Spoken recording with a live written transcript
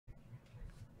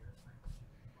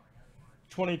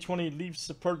2020 Leaf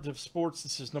Superlative Sports.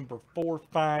 This is number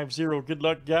 450. Good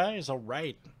luck, guys. All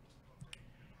right.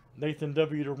 Nathan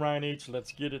W. to Ryan H.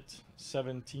 Let's get it.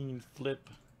 17 flip.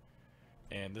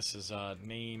 And this is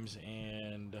names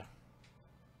and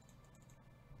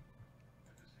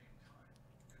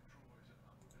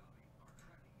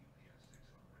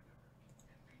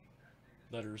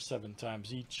letters 7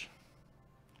 times each.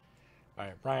 All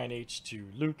right, Ryan H. to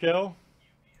Luke L.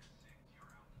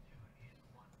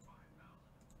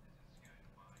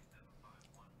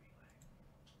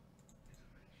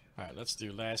 All right, let's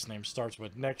do last name starts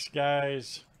with next,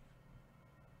 guys.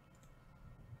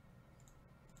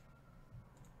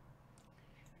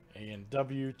 And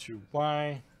W to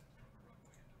Y.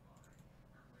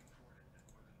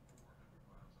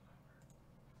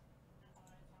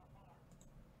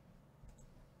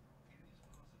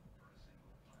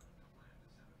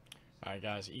 All right,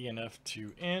 guys, E and F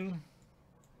to N.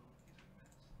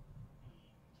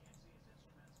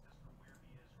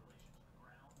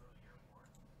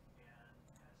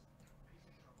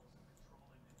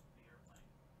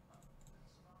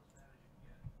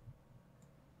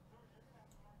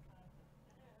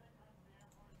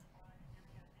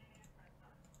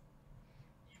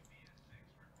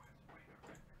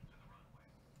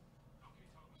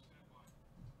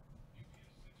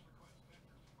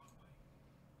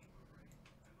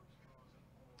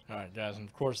 All right, guys, and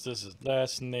of course this is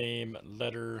last name,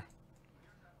 letter,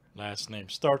 last name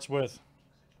starts with.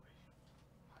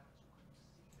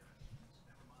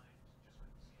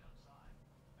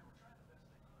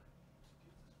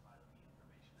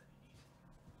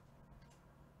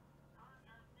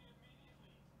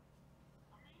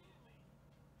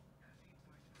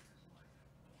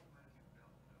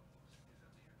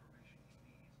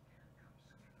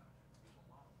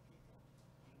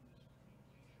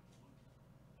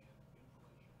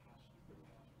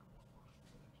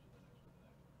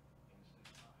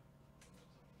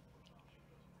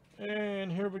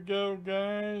 And here we go,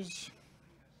 guys.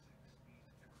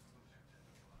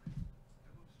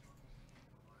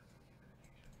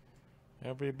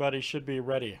 Everybody should be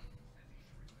ready.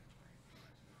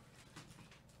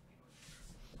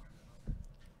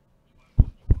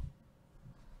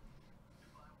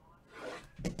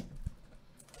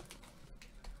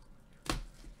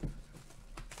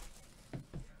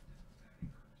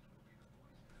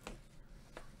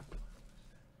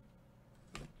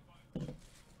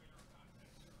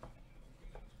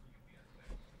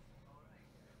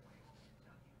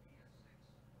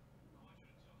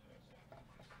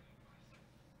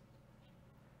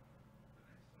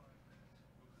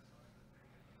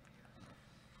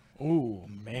 Oh,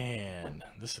 man,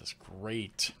 this is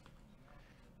great.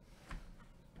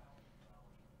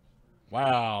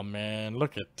 Wow, man,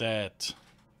 look at that.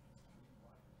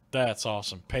 That's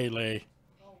awesome. Pele.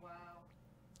 Oh, wow.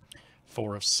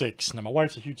 4 of 6. Now, my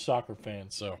wife's a huge soccer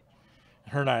fan, so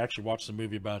her and I actually watched the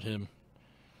movie about him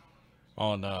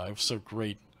on, it was so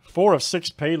great. 4 of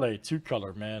 6 Pele,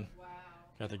 2-color, man. Wow.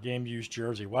 Got the game-used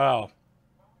jersey. Wow.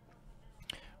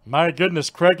 My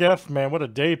goodness, Craig F., man, what a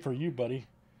day for you, buddy.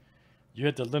 You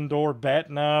had the Lindor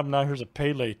bat knob. Now here's a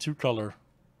Pele 2-color.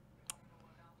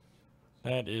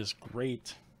 That is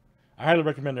great. I highly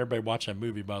recommend everybody watch that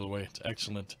movie, by the way. It's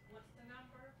excellent. What's the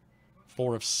number?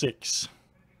 4 of 6.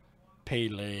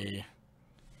 Pele.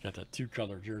 Got that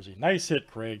 2-color jersey. Nice hit,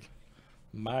 Craig.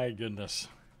 My goodness.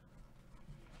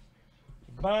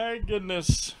 My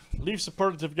goodness. Leaf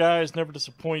Superlative, guys. Never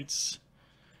disappoints.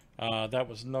 That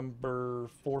was number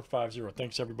 450.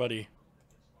 Thanks, everybody.